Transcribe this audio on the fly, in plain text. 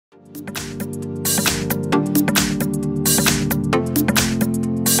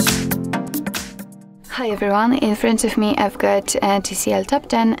Hi everyone, in front of me I've got TCL Tab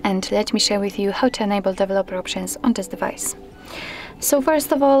 10 and let me share with you how to enable developer options on this device. So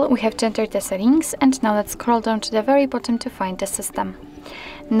first of all, we have to enter the settings and now let's scroll down to the very bottom to find the system.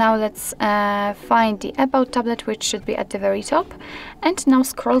 Now let's find the About tablet, which should be at the very top, and now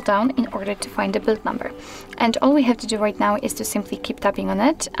scroll down in order to find the build number. And all we have to do right now is to simply keep tapping on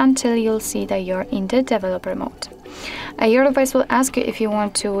it until you'll see that you're in the developer mode. Your device will ask you if you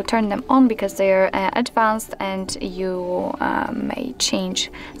want to turn them on because they are advanced and you may change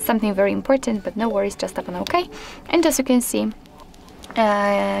something very important, but no worries, just tap on OK. And as you can see,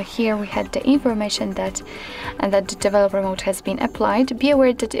 here we had the information that the developer mode has been applied. Be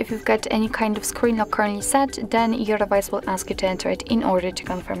aware that if you've got any kind of screen lock currently set, then your device will ask you to enter it in order to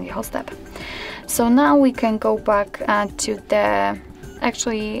confirm the whole step. So now we can go back to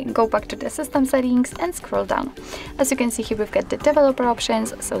the system settings and scroll down. As you can see here, we've got the developer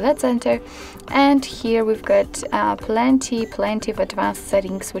options, so let's enter. And here we've got plenty of advanced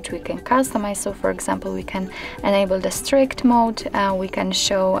settings which we can customize. So for example, we can enable the strict mode, we can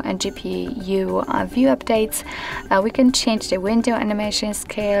show a GPU view updates, we can change the window animation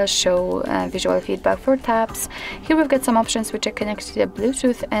scale, show visual feedback for tabs. Here we've got some options which are connected to the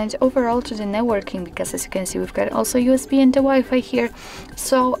Bluetooth and overall to the networking, because as you can see, we've got also USB and the Wi-Fi here.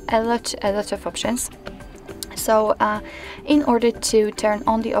 So a lot of options. So in order to turn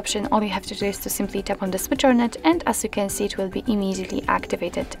on the option, all you have to do is to simply tap on the switch on it, and as you can see, it will be immediately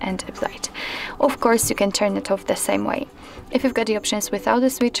activated and applied. Of course, you can turn it off the same way. If you've got the options without the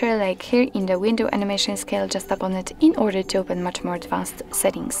switcher, like here in the window animation scale, just tap on it in order to open much more advanced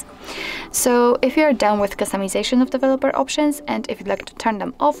settings. So if you're done with customization of developer options and if you'd like to turn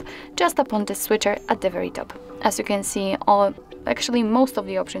them off, just tap on the switcher at the very top. As you can see, most of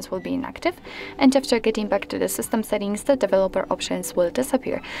the options will be inactive, and after getting back to the system settings, the developer options will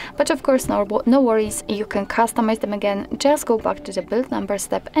disappear. But of course, no worries, you can customize them again. Just go back to the build number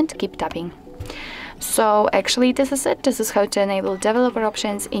step and keep tapping. So actually this is it. This is how to enable developer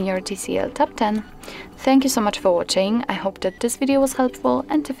options in your TCL Tab 10. Thank you so much for watching. I hope that this video was helpful,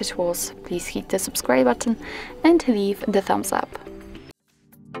 and if it was, please hit the subscribe button and leave the thumbs up.